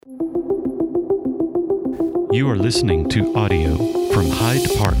You are listening to audio from Hyde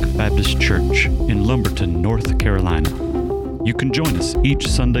Park Baptist Church in Lumberton, North Carolina. You can join us each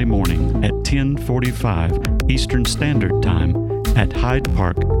Sunday morning at 10:45 Eastern Standard Time at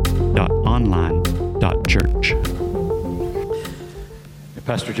hydepark.online.church.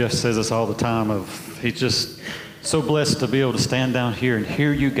 Pastor Jeff says this all the time he's just so blessed to be able to stand down here and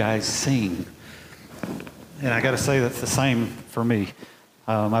hear you guys sing. And I got to say that's the same for me.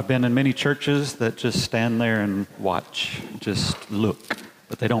 I've been in many churches that just stand there and watch, just look,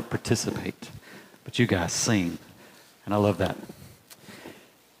 but they don't participate. But you guys sing, and I love that.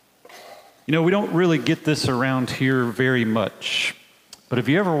 You know, we don't really get this around here very much, but have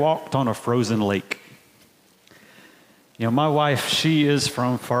you ever walked on a frozen lake? You know, my wife, she is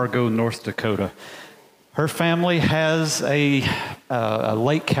from Fargo, North Dakota. Her family has a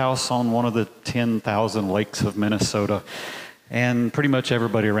lake house on one of the 10,000 lakes of Minnesota. And pretty much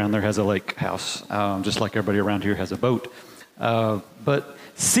everybody around there has a lake house, just like everybody around here has a boat. But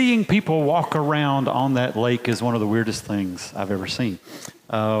seeing people walk around on that lake is one of the weirdest things I've ever seen.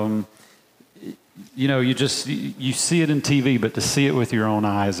 You know, you see it in TV, but to see it with your own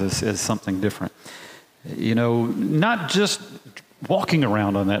eyes is something different. You know, not just walking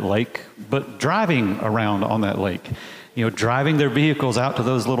around on that lake, but driving around on that lake. You know, driving their vehicles out to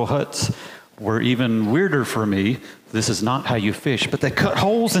those little huts were even weirder for me. This is not how you fish, but they cut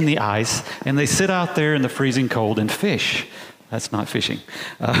holes in the ice and they sit out there in the freezing cold and fish. That's not fishing.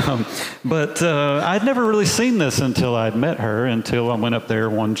 But I'd never really seen this until I'd met her, until I went up there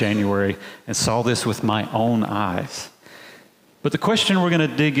one January and saw this with my own eyes. But the question we're going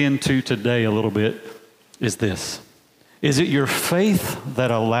to dig into today a little bit is this. Is it your faith that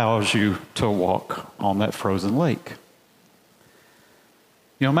allows you to walk on that frozen lake?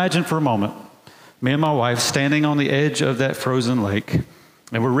 You know, imagine for a moment, me and my wife standing on the edge of that frozen lake,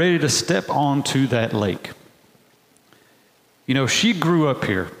 and we're ready to step onto that lake. You know, she grew up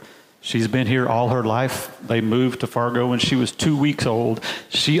here. She's been here all her life. They moved to Fargo when she was 2 weeks old.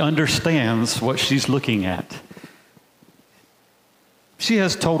 She understands what she's looking at. She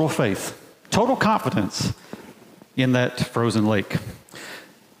has total faith, total confidence in that frozen lake.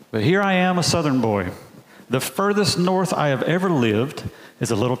 But here I am, a southern boy. The furthest north I have ever lived is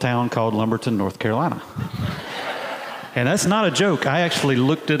a little town called Lumberton, North Carolina. And that's not a joke. I actually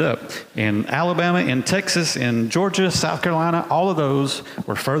looked it up. In Alabama, in Texas, in Georgia, South Carolina, all of those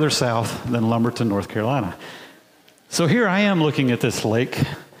were further south than Lumberton, North Carolina. So here I am looking at this lake,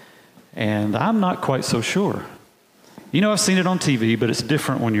 and I'm not quite so sure. You know, I've seen it on TV, but it's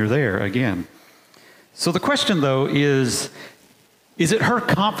different when you're there again. So the question, though, is it her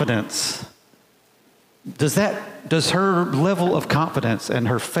confidence? Does her level of confidence and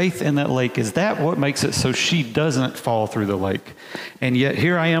her faith in that lake, is that what makes it so she doesn't fall through the lake? And yet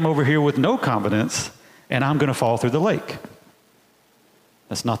here I am over here with no confidence, and I'm going to fall through the lake.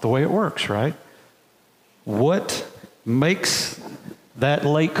 That's not the way it works, right? What makes that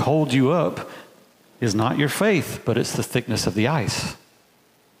lake hold you up is not your faith, but it's the thickness of the ice.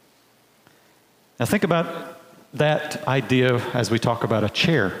 Now think about that idea as we talk about a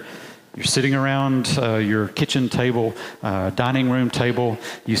chair. You're sitting around your kitchen table, dining room table.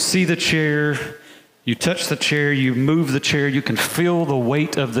 You see the chair, you touch the chair, you move the chair. You can feel the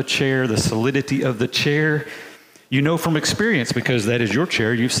weight of the chair, the solidity of the chair. You know from experience, because that is your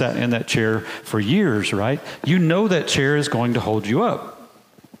chair. You've sat in that chair for years, right? You know that chair is going to hold you up.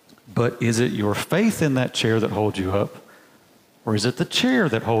 But is it your faith in that chair that holds you up? Or is it the chair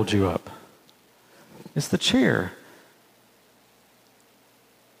that holds you up? It's the chair.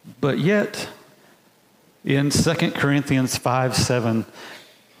 But yet, in 2 Corinthians 5:7,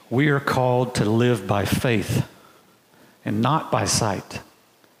 we are called to live by faith and not by sight.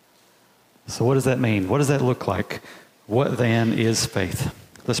 So what does that mean? What does that look like? What then is faith?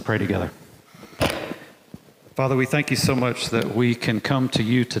 Let's pray together. Father, we thank you so much that we can come to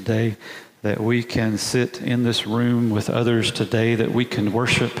you today, that we can sit in this room with others today, that we can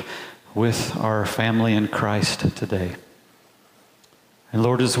worship with our family in Christ today. And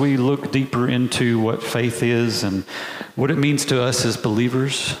Lord, as we look deeper into what faith is and what it means to us as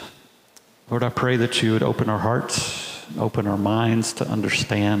believers, Lord, I pray that you would open our hearts, open our minds to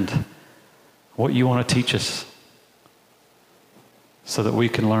understand what you want to teach us so that we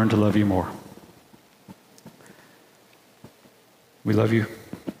can learn to love you more. We love you.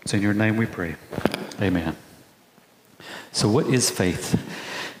 It's in your name we pray. Amen. So what is faith?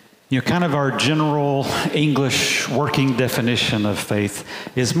 You know, kind of our general English working definition of faith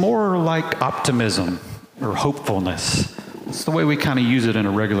is more like optimism or hopefulness. It's the way we kind of use it in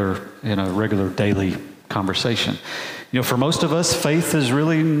a regular daily conversation. You know, for most of us, faith is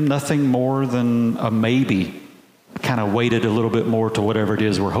really nothing more than a maybe. kind of weighted a little bit more to whatever it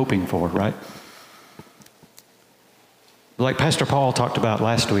is we're hoping for, right? Like Pastor Paul talked about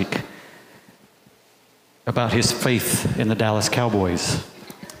last week, about his faith in the Dallas Cowboys,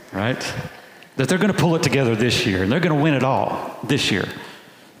 right? That they're going to pull it together this year, and they're going to win it all this year.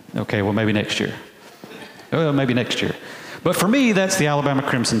 Okay, well, maybe next year. Well, maybe next year. But for me, that's the Alabama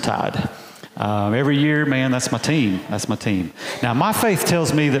Crimson Tide. Every year, man, that's my team. That's my team. Now, my faith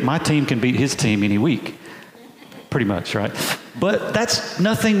tells me that my team can beat his team any week. Pretty much, right? But that's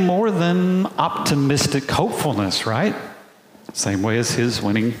nothing more than optimistic hopefulness, right? Same way as his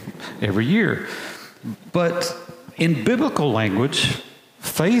winning every year. But in biblical language,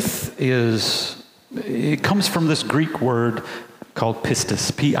 faith it comes from this Greek word called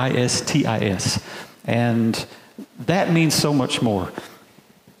pistis, P-I-S-T-I-S. And that means so much more.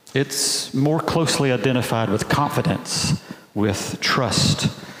 It's more closely identified with confidence, with trust,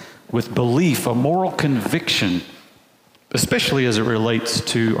 with belief, a moral conviction, especially as it relates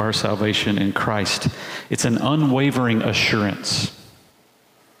to our salvation in Christ. It's an unwavering assurance.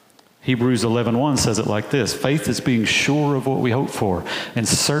 Hebrews 11:1 says it like this: faith is being sure of what we hope for and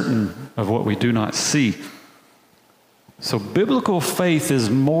certain of what we do not see. So biblical faith is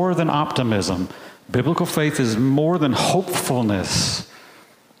more than optimism. Biblical faith is more than hopefulness.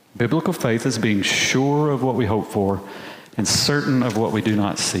 Biblical faith is being sure of what we hope for and certain of what we do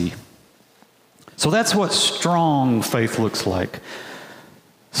not see. So that's what strong faith looks like.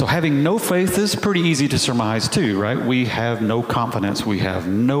 So having no faith is pretty easy to surmise too, right? We have no confidence, we have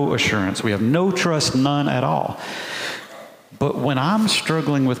no assurance, we have no trust, none at all. But when I'm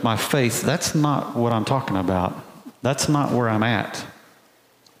struggling with my faith, that's not what I'm talking about. That's not where I'm at.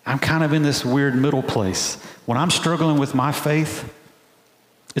 I'm kind of in this weird middle place. When I'm struggling with my faith,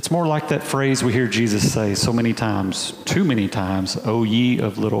 it's more like that phrase we hear Jesus say so many times, too many times, "O ye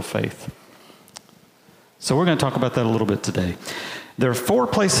of little faith." So we're going to talk about that a little bit today. There are 4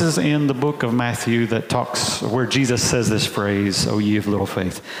 places in the book of Matthew where Jesus says this phrase, "O ye of little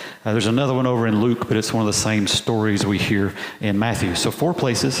faith." There's another one over in Luke, but it's one of the same stories we hear in Matthew. So 4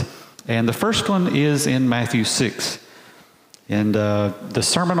 places. And the first one is in Matthew 6. And the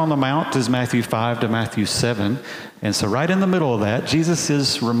Sermon on the Mount is Matthew 5 to Matthew 7. And so right in the middle of that, Jesus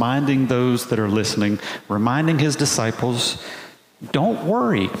is reminding those that are listening, reminding his disciples, don't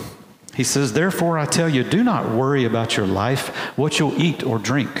worry. He says, "Therefore I tell you, do not worry about your life, what you'll eat or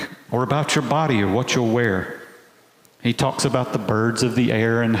drink, or about your body or what you'll wear." He talks about the birds of the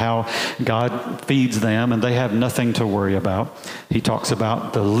air and how God feeds them and they have nothing to worry about. He talks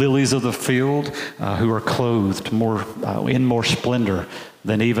about the lilies of the field who are clothed in more splendor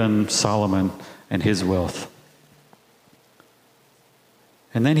than even Solomon and his wealth.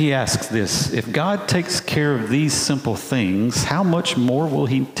 And then he asks this: if God takes care of these simple things, how much more will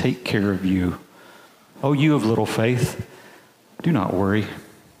he take care of you? O you of little faith, do not worry.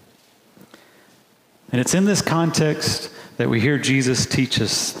 And it's in this context that we hear Jesus teach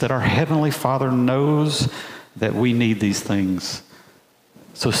us that our Heavenly Father knows that we need these things.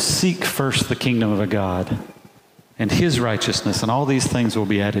 So seek first the kingdom of God and his righteousness, and all these things will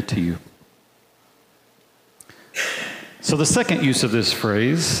be added to you. So the second use of this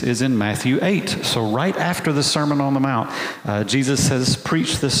phrase is in Matthew 8. So right after the Sermon on the Mount, Jesus has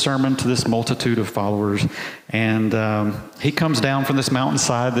preached this sermon to this multitude of followers. And he comes down from this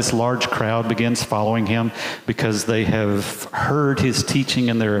mountainside. This large crowd begins following him because they have heard his teaching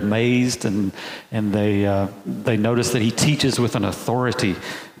and they're amazed. And they notice that he teaches with an authority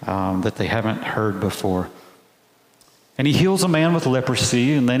that they haven't heard before. And he heals a man with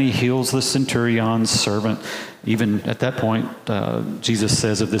leprosy, and then he heals the centurion's servant. Even at that point, Jesus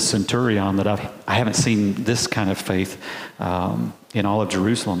says of this centurion that I haven't seen this kind of faith in all of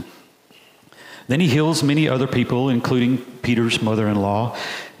Jerusalem. Then he heals many other people, including Peter's mother-in-law.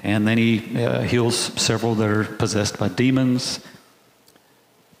 And then he heals several that are possessed by demons.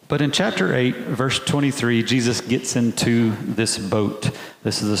 But in chapter 8, verse 23, Jesus gets into this boat.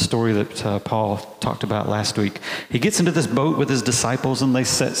 This is a story that Paul talked about last week. He gets into this boat with his disciples, and they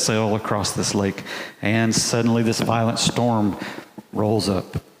set sail across this lake. And suddenly this violent storm rolls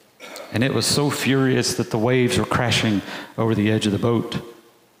up. And it was so furious that the waves were crashing over the edge of the boat.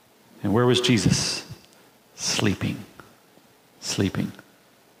 And where was Jesus? Sleeping.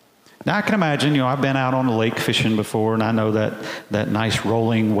 Now I can imagine, I've been out on the lake fishing before, and I know that nice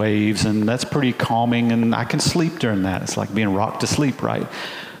rolling waves, and that's pretty calming, and I can sleep during that. It's like being rocked to sleep, right?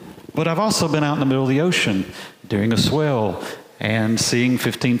 But I've also been out in the middle of the ocean during a swell and seeing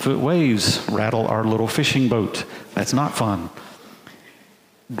 15-foot waves rattle our little fishing boat. That's not fun.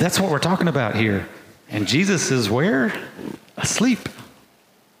 That's what we're talking about here. And Jesus is where? Asleep.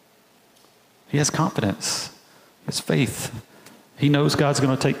 He has confidence. His faith. He knows God's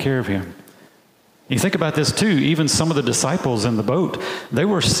going to take care of him. You think about this too, even some of the disciples in the boat, they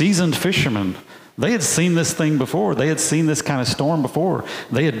were seasoned fishermen. They had seen this thing before. They had seen this kind of storm before.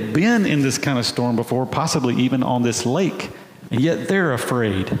 They had been in this kind of storm before, possibly even on this lake, and yet they're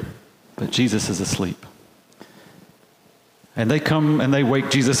afraid. But Jesus is asleep. And they come and they wake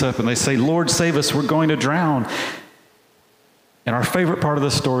Jesus up and they say, Lord, save us, we're going to drown. And our favorite part of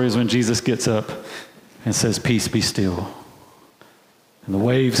the story is when Jesus gets up and says, peace, be still. And the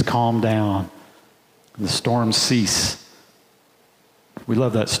waves calm down and the storms cease. We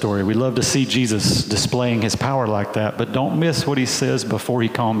love that story. We love to see Jesus displaying his power like that, but don't miss what he says before he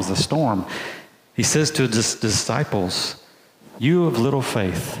calms the storm. He says to his disciples, you of little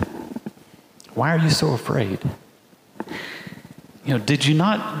faith, why are you so afraid? Did you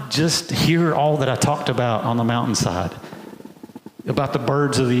not just hear all that I talked about on the mountainside? About the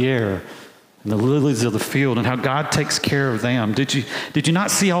birds of the air and the lilies of the field and how God takes care of them. Did you not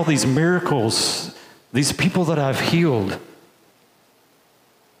see all these miracles, these people that I've healed?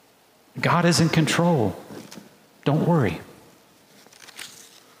 God is in control. Don't worry.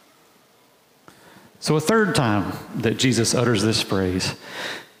 So a third time that Jesus utters this phrase,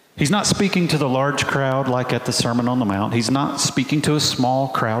 he's not speaking to the large crowd like at the Sermon on the Mount. He's not speaking to a small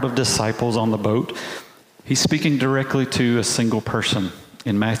crowd of disciples on the boat. He's speaking directly to a single person.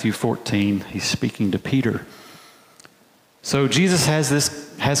 In Matthew 14, he's speaking to Peter. So Jesus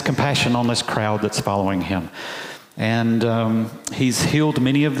has compassion on this crowd that's following him. And he's healed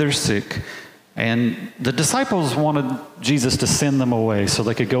many of their sick. And the disciples wanted Jesus to send them away so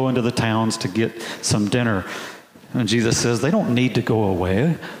they could go into the towns to get some dinner. And Jesus says, they don't need to go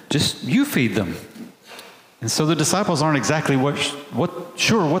away. Just you feed them. And so the disciples aren't exactly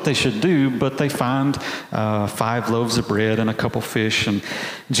sure what they should do, but they find 5 loaves of bread and a couple fish. And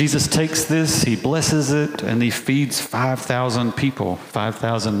Jesus takes this, he blesses it, and he feeds 5,000 people,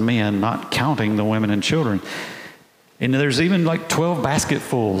 5,000 men, not counting the women and children. And there's even like 12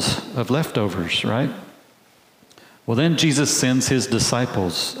 basketfuls of leftovers, right? Well, then Jesus sends his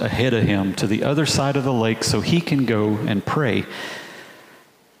disciples ahead of him to the other side of the lake so he can go and pray.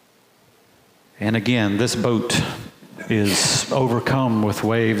 And again, this boat is overcome with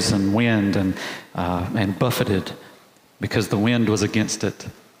waves and wind and buffeted because the wind was against it.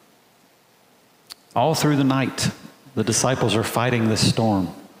 All through the night, the disciples are fighting this storm.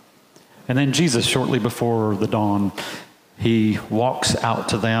 And then Jesus, shortly before the dawn, he walks out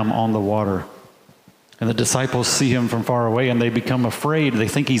to them on the water. And the disciples see him from far away and they become afraid. They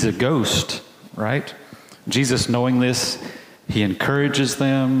think he's a ghost, right? Jesus, knowing this, he encourages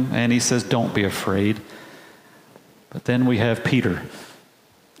them and he says, don't be afraid. But then we have Peter.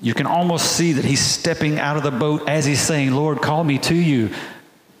 You can almost see that he's stepping out of the boat as he's saying, Lord, call me to you.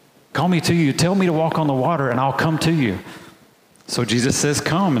 Call me to you. Tell me to walk on the water and I'll come to you. So Jesus says,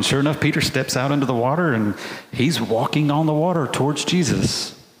 come. And sure enough, Peter steps out into the water and he's walking on the water towards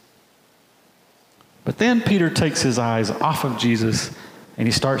Jesus. But then Peter takes his eyes off of Jesus and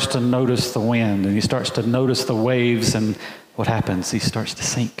he starts to notice the wind and he starts to notice the waves, and what happens? He starts to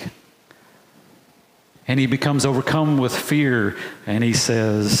sink. And he becomes overcome with fear and he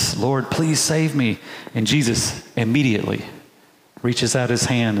says, Lord, please save me. And Jesus immediately reaches out his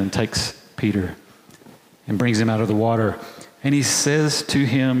hand and takes Peter and brings him out of the water. And he says to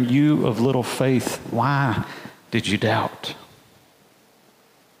him, you of little faith, why did you doubt?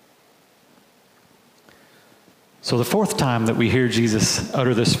 So the fourth time that we hear Jesus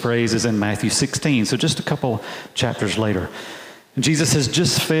utter this phrase is in Matthew 16. So just a couple chapters later. And Jesus has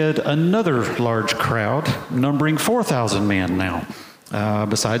just fed another large crowd, numbering 4,000 men now,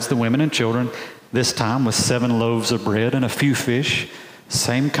 besides the women and children, this time with 7 loaves of bread and a few fish.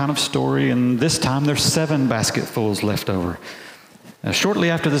 Same kind of story, and this time there's 7 basketfuls left over. Now, shortly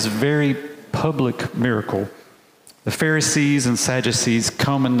after this very public miracle, the Pharisees and Sadducees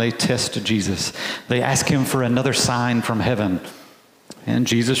come and they test Jesus. They ask him for another sign from heaven. And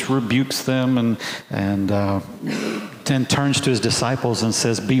Jesus rebukes them and then turns to his disciples and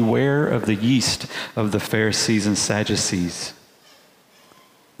says, beware of the yeast of the Pharisees and Sadducees.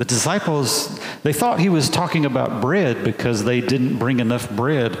 The disciples, they thought he was talking about bread because they didn't bring enough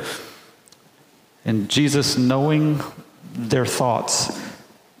bread. And Jesus, knowing their thoughts,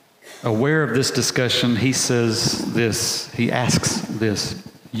 aware of this discussion, he says this, he asks this,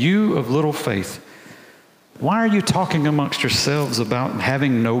 you of little faith, why are you talking amongst yourselves about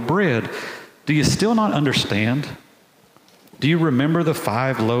having no bread? Do you still not understand? Do you remember the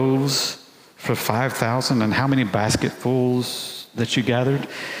 5 loaves for 5,000 and how many basketfuls that you gathered?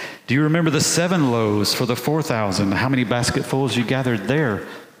 Do you remember the 7 loaves for the 4,000, how many basketfuls you gathered there?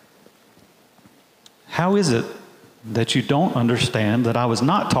 How is it that you don't understand that I was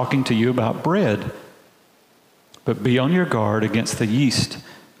not talking to you about bread, but be on your guard against the yeast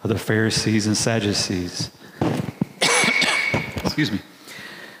of the Pharisees and Sadducees. Excuse me.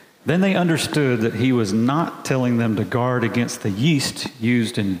 Then they understood that he was not telling them to guard against the yeast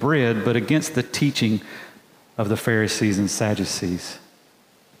used in bread, but against the teaching of the Pharisees and Sadducees.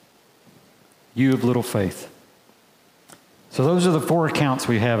 You of little faith. So those are the 4 accounts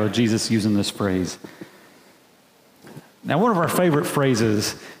we have of Jesus using this phrase. Now, one of our favorite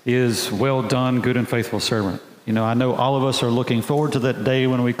phrases is, well done, good and faithful servant. You know, I know all of us are looking forward to that day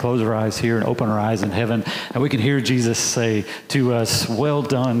when we close our eyes here and open our eyes in heaven, and we can hear Jesus say to us, well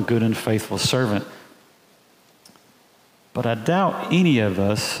done, good and faithful servant. But I doubt any of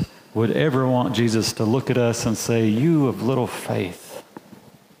us would ever want Jesus to look at us and say, you of little faith.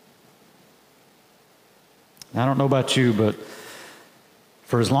 I don't know about you, but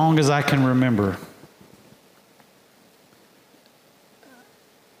for as long as I can remember,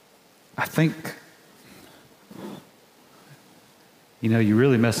 I think, you know, you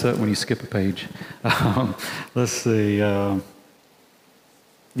really mess up when you skip a page. Let's see.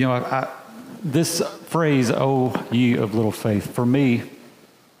 This phrase, "Oh, ye of little faith," for me,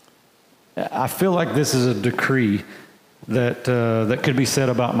 I feel like this is a decree that could be said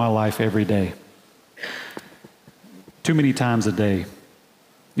about my life every day. Too many times a day.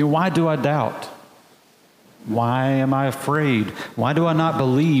 You know, why do I doubt? Why am I afraid? Why do I not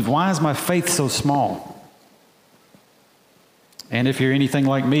believe? Why is my faith so small? And if you're anything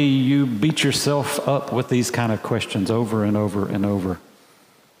like me, you beat yourself up with these kind of questions over and over and over.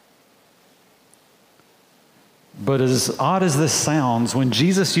 But as odd as this sounds, when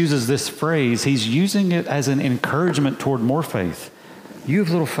Jesus uses this phrase, he's using it as an encouragement toward more faith. You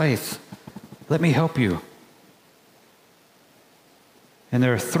have little faith. Let me help you. And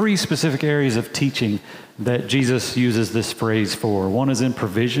there are 3 specific areas of teaching that Jesus uses this phrase for. One is in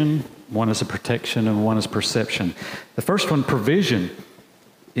provision, one is a protection, and one is perception. The first one, provision.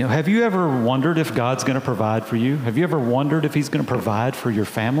 You know, have you ever wondered if God's going to provide for you? Have you ever wondered if he's going to provide for your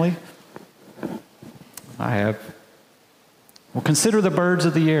family? I have. Well, consider the birds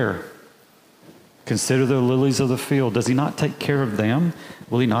of the air. Consider the lilies of the field. Does he not take care of them?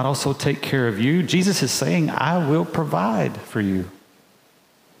 Will he not also take care of you? Jesus is saying, I will provide for you.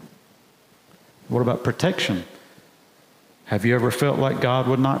 What about protection? Have you ever felt like God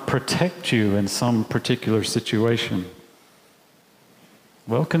would not protect you in some particular situation?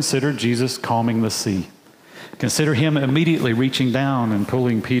 Well, consider Jesus calming the sea. Consider him immediately reaching down and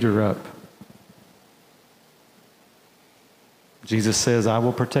pulling Peter up. Jesus says, I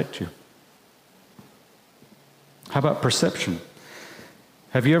will protect you. How about perception?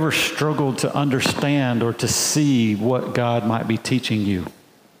 Have you ever struggled to understand or to see what God might be teaching you?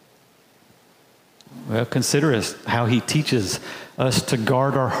 Well, consider how he teaches us to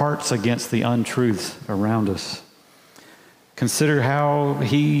guard our hearts against the untruths around us. Consider how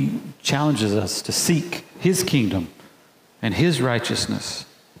he challenges us to seek his kingdom and his righteousness.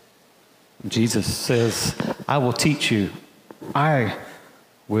 Jesus says, I will teach you. I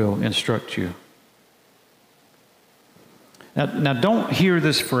will instruct you. Now don't hear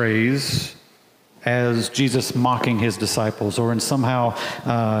this phrase as Jesus mocking his disciples or in somehow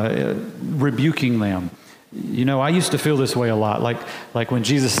rebuking them. You know, I used to feel this way a lot. Like when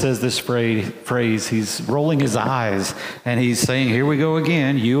Jesus says this phrase, he's rolling his eyes and he's saying, here we go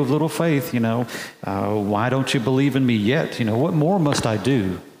again, you of little faith, why don't you believe in me yet? What more must I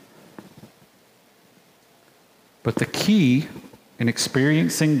do? But the key in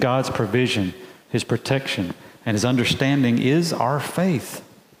experiencing God's provision, his protection, and his understanding is our faith.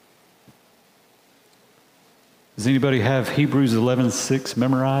 Does anybody have Hebrews 11:6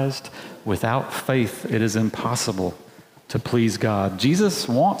 memorized? Without faith, it is impossible to please God. Jesus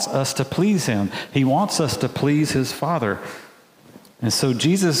wants us to please him. He wants us to please his Father. And so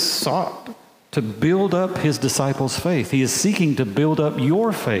Jesus sought to build up his disciples' faith. He is seeking to build up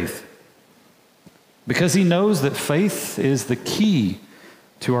your faith because he knows that faith is the key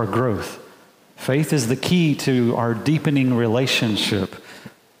to our growth. Faith is the key to our deepening relationship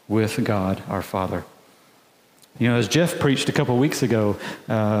with God, our Father. As Jeff preached a couple weeks ago,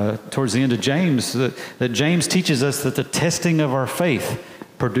 towards the end of James, that James teaches us that the testing of our faith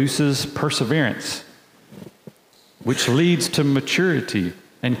produces perseverance, which leads to maturity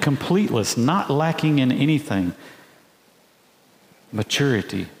and completeness, not lacking in anything.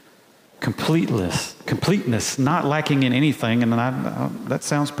 Maturity, completeness, not lacking in anything. And that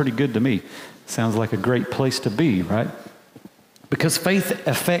sounds pretty good to me. Sounds like a great place to be, right? Because faith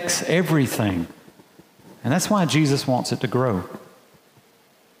affects everything. And that's why Jesus wants it to grow.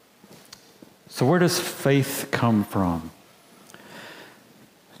 So where does faith come from?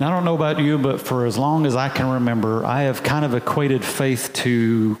 And I don't know about you, but for as long as I can remember, I have kind of equated faith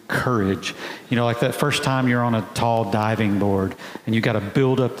to courage. You know, like that first time you're on a tall diving board and you got to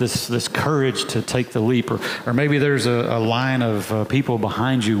build up this courage to take the leap. Or maybe there's a line of people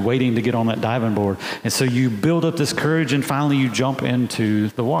behind you waiting to get on that diving board. And so you build up this courage and finally you jump into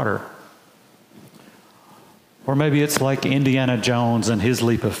the water. Or maybe it's like Indiana Jones and his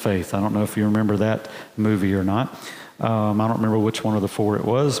leap of faith. I don't know if you remember that movie or not. I don't remember which one of the four it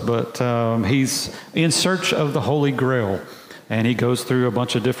was, but he's in search of the Holy Grail. And he goes through a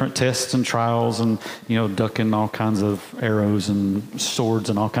bunch of different tests and trials and, you know, ducking all kinds of arrows and swords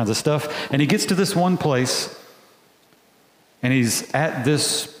and all kinds of stuff. And he gets to this one place, and he's at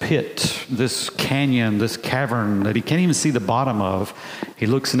this pit, this canyon, this cavern that he can't even see the bottom of. He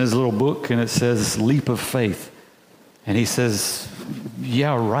looks in his little book, and it says, leap of faith. And he says,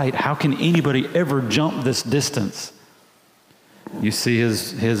 yeah, right. How can anybody ever jump this distance? You see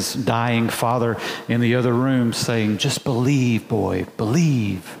his dying father in the other room saying, just believe, boy,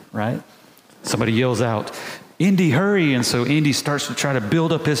 believe, right? Somebody yells out, Indy, hurry. And so Indy starts to try to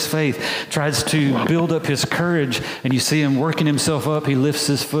build up his faith, tries to build up his courage. And you see him working himself up. He lifts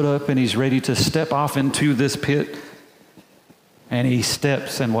his foot up and he's ready to step off into this pit. And he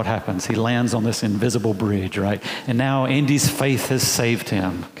steps, and what happens? He lands on this invisible bridge, right? And now Indy's faith has saved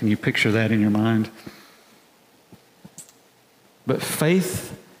him. Can you picture that in your mind? But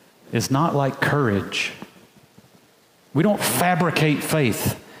faith is not like courage. We don't fabricate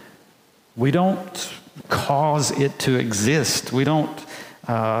faith. We don't cause it to exist. We don't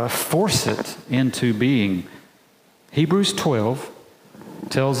force it into being. Hebrews 12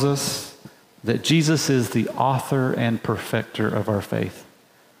 tells us that Jesus is the author and perfecter of our faith.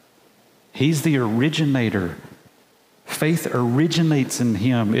 He's the originator. Faith originates in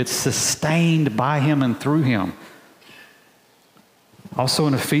him. It's sustained by him and through him. Also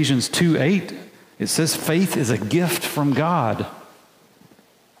in Ephesians 2:8, it says faith is a gift from God.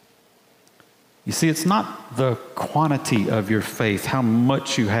 You see, it's not the quantity of your faith, how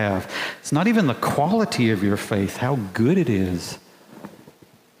much you have. It's not even the quality of your faith, how good it is.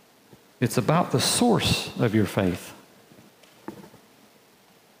 It's about the source of your faith.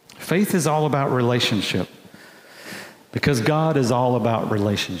 Faith is all about relationship because God is all about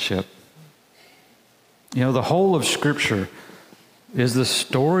relationship. You know, the whole of Scripture is the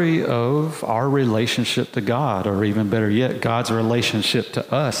story of our relationship to God, or even better yet, God's relationship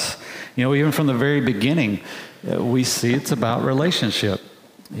to us. You know, even from the very beginning, we see it's about relationship.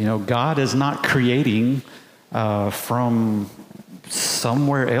 You know, God is not creating from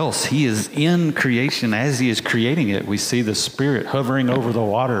somewhere else. He is in creation as he is creating it. We see the Spirit hovering over the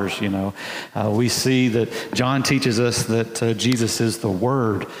waters, you know. We see that John teaches us that Jesus is the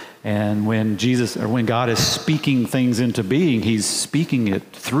Word. And when God is speaking things into being, he's speaking it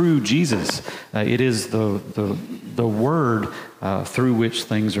through Jesus. It is the Word through which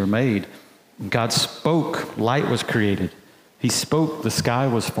things are made. God spoke, light was created. He spoke, the sky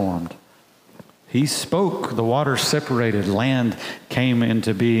was formed. He spoke, the water separated, land came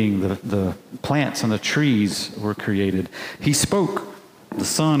into being, the plants and the trees were created. He spoke, the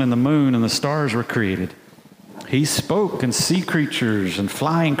sun and the moon and the stars were created. He spoke, and sea creatures and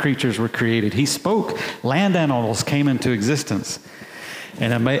flying creatures were created. He spoke, land animals came into existence.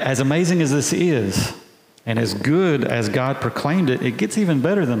 And as amazing as this is, and as good as God proclaimed it, it gets even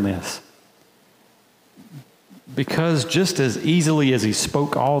better than this. Because just as easily as he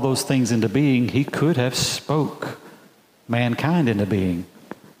spoke all those things into being, he could have spoke mankind into being,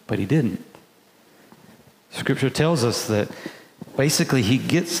 but he didn't. Scripture tells us that basically he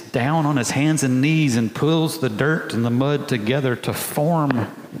gets down on his hands and knees and pulls the dirt and the mud together to form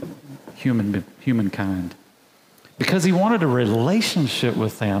humankind. Because he wanted a relationship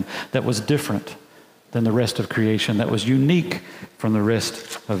with them that was different than the rest of creation, that was unique from the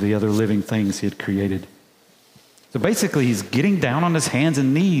rest of the other living things he had created. So basically, he's getting down on his hands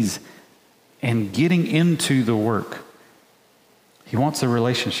and knees and getting into the work. He wants a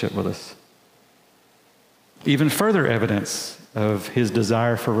relationship with us. Even further evidence of his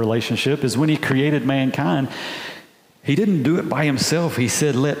desire for relationship is when he created mankind. He didn't do it by himself. He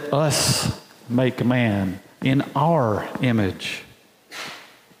said, let us make man in our image.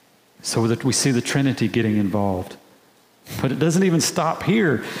 So that we see the Trinity getting involved. But it doesn't even stop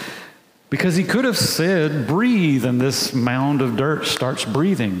here. Because he could have said, breathe, and this mound of dirt starts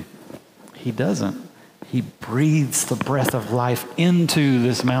breathing. He doesn't. He breathes the breath of life into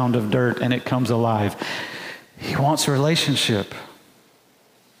this mound of dirt, and it comes alive. He wants a relationship.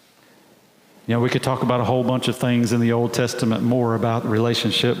 You know, we could talk about a whole bunch of things in the Old Testament more about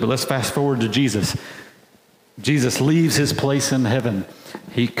relationship, but let's fast forward to Jesus. Jesus leaves his place in heaven.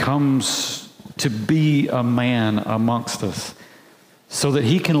 He comes to be a man amongst us so that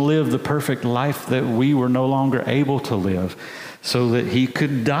he can live the perfect life that we were no longer able to live, so that he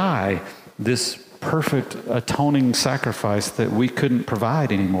could die this perfect atoning sacrifice that we couldn't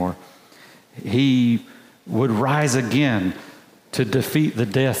provide anymore. He would rise again to defeat the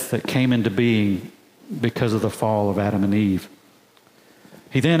death that came into being because of the fall of Adam and Eve.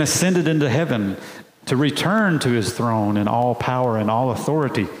 He then ascended into heaven to return to his throne in all power and all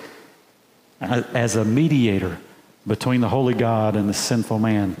authority as a mediator between the holy God and the sinful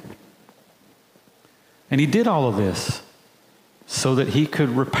man. And he did all of this so that he could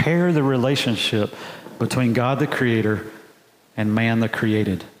repair the relationship between God the Creator and man the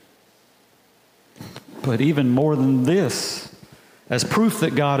created. But even more than this, as proof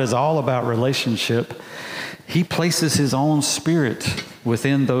that God is all about relationship, he places his own Spirit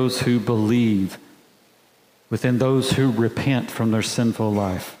within those who believe, within those who repent from their sinful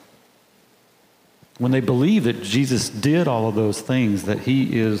life. When they believe that Jesus did all of those things, that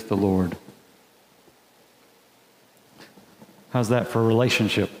he is the Lord. How's that for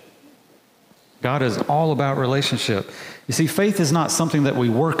relationship? God is all about relationship. You see, faith is not something that we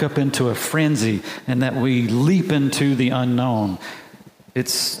work up into a frenzy and that we leap into the unknown.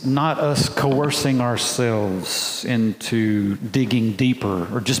 It's not us coercing ourselves into digging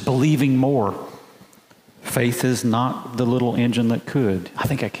deeper or just believing more. Faith is not the little engine that could. I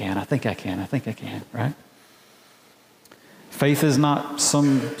think I can, right? Faith is not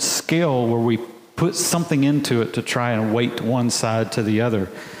some scale where we put something into it to try and weight one side to the other.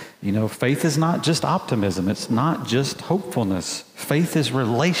 You know, faith is not just optimism. It's not just hopefulness. Faith is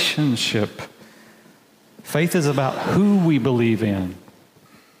relationship. Faith is about who we believe in.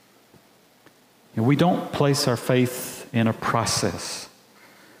 And we don't place our faith in a process.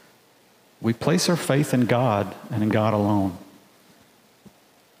 We place our faith in God and in God alone.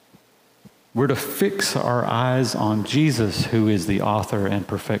 We're to fix our eyes on Jesus, who is the author and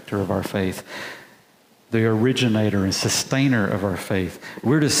perfecter of our faith, the originator and sustainer of our faith.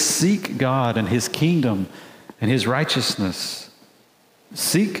 We're to seek God and his kingdom and his righteousness.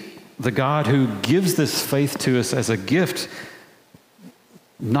 Seek the God who gives this faith to us as a gift,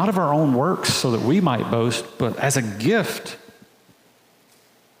 not of our own works so that we might boast, but as a gift.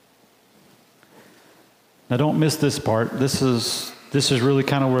 Now don't miss this part. This is really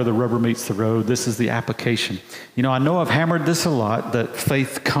kind of where the rubber meets the road. This is the application. You know, I know I've hammered this a lot, that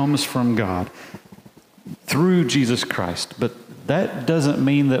faith comes from God through Jesus Christ, but that doesn't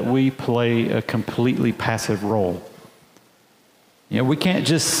mean that we play a completely passive role. You know, we can't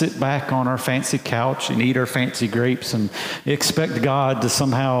just sit back on our fancy couch and eat our fancy grapes and expect God to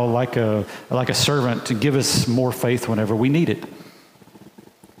somehow, like a servant, to give us more faith whenever we need it.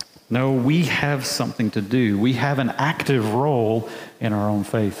 No, we have something to do. We have an active role in our own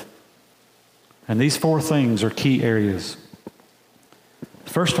faith. And these four things are key areas.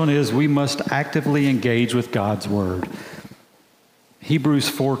 The first one is we must actively engage with God's Word. Hebrews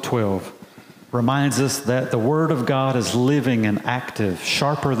 4:12 reminds us that the Word of God is living and active,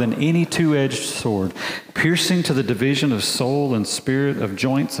 sharper than any two-edged sword, piercing to the division of soul and spirit, of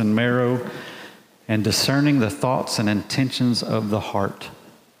joints and marrow, and discerning the thoughts and intentions of the heart.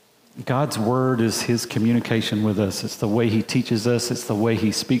 God's Word is his communication with us. It's the way he teaches us. It's the way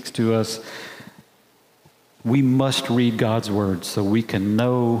he speaks to us. We must read God's Word so we can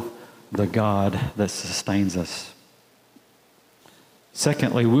know the God that sustains us.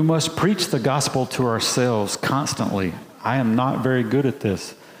 Secondly, we must preach the gospel to ourselves constantly. I am not very good at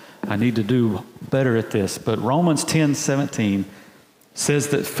this. I need to do better at this. But Romans 10:17 says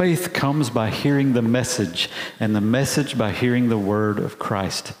that faith comes by hearing the message, and the message by hearing the word of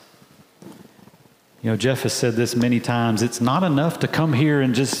Christ. You know, Jeff has said this many times. It's not enough to come here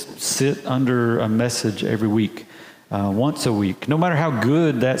and just sit under a message every week, once a week. No matter how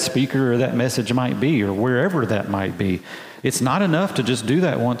good that speaker or that message might be, or wherever that might be, it's not enough to just do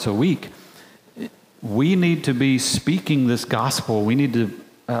that once a week. We need to be speaking this gospel. We need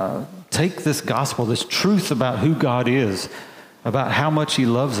to take this gospel, this truth about who God is, about how much he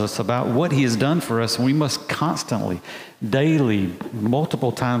loves us, about what he has done for us. And we must constantly, daily,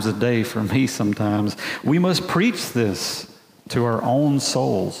 multiple times a day for me sometimes, we must preach this to our own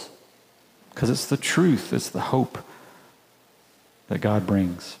souls because it's the truth, it's the hope that God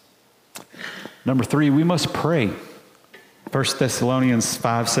brings. Number 3, we must pray. 1 Thessalonians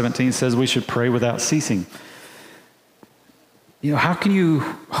 5:17 says we should pray without ceasing. You know, how can you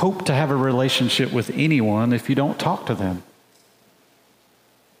hope to have a relationship with anyone if you don't talk to them?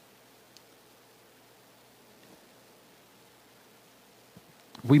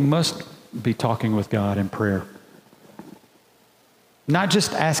 we must be talking with God in prayer. Not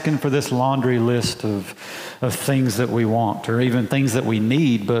just asking for this laundry list of things that we want or even things that we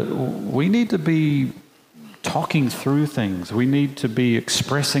need, but we need to be talking through things. We need to be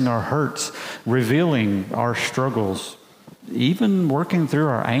expressing our hurts, revealing our struggles, even working through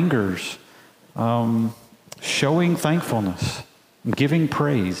our angers, showing thankfulness, giving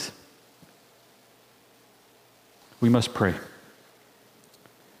praise. We must pray.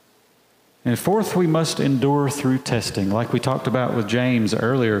 And fourth, we must endure through testing. Like we talked about with James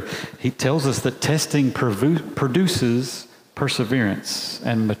earlier, he tells us that testing produces perseverance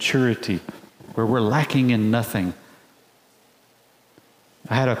and maturity, where we're lacking in nothing.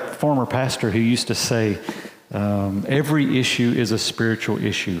 I had a former pastor who used to say, every issue is a spiritual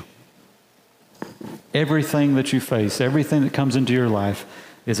issue. Everything that you face, everything that comes into your life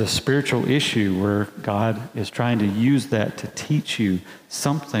is a spiritual issue where God is trying to use that to teach you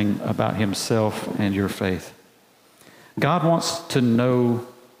something about himself and your faith. God wants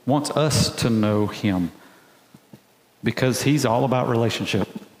us to know him because he's all about relationship.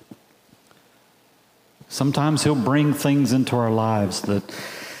 Sometimes he'll bring things into our lives that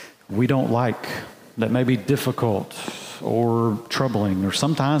we don't like, that may be difficult or troubling, or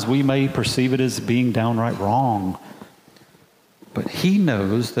sometimes we may perceive it as being downright wrong. But he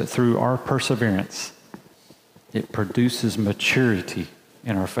knows that through our perseverance, it produces maturity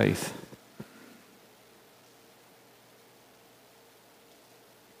in our faith.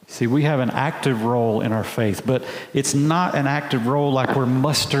 See, we have an active role in our faith, but it's not an active role like we're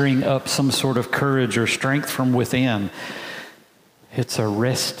mustering up some sort of courage or strength from within. It's a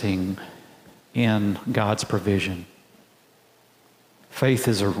resting in God's provision. Faith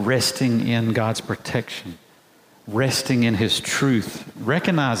is a resting in God's protection, resting in his truth,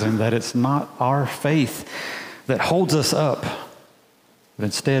 recognizing that it's not our faith that holds us up, but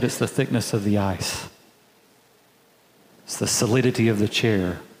instead it's the thickness of the ice. It's the solidity of the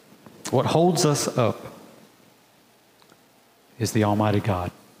chair. What holds us up is the Almighty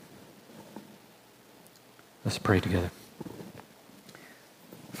God. Let's pray together.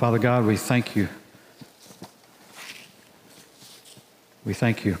 Father God, we thank you. We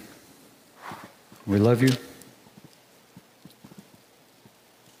thank you. We love you.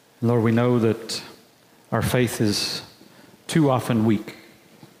 Lord, we know that our faith is too often weak,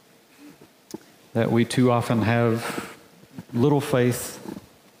 that we too often have little faith.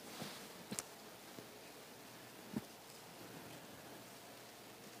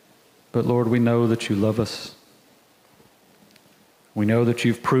 But Lord, we know that you love us. We know that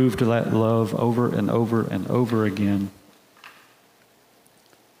you've proved that love over and over and over again.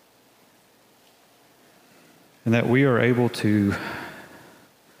 And that we are able to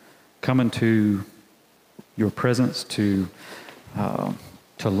come into your presence to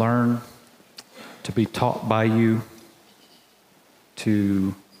learn, to be taught by you,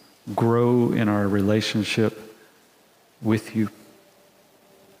 to grow in our relationship with you.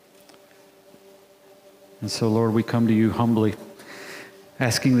 And so, Lord, we come to you humbly,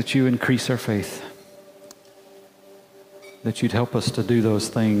 asking that you increase our faith, that you'd help us to do those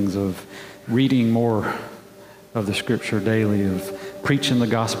things of reading more of the Scripture daily, of preaching the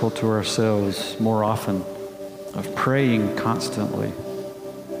gospel to ourselves more often, of praying constantly.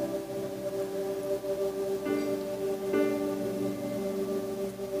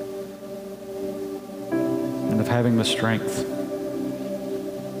 And of having the strength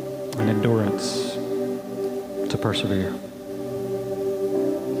and endurance to persevere.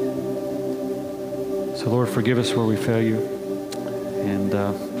 So Lord, forgive us where we fail you, and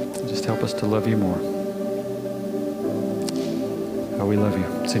just help us to love you more. Oh, we love you.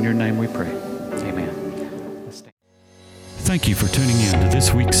 It's in your name we pray. Amen. Thank you for tuning in to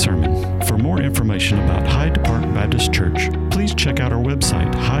this week's sermon. For more information about Hyde Park Baptist Church, please check out our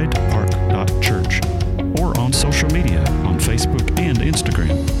website, hydepark.church, or on social media on Facebook and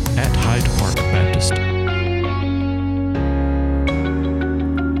Instagram @Hyde Park Baptist.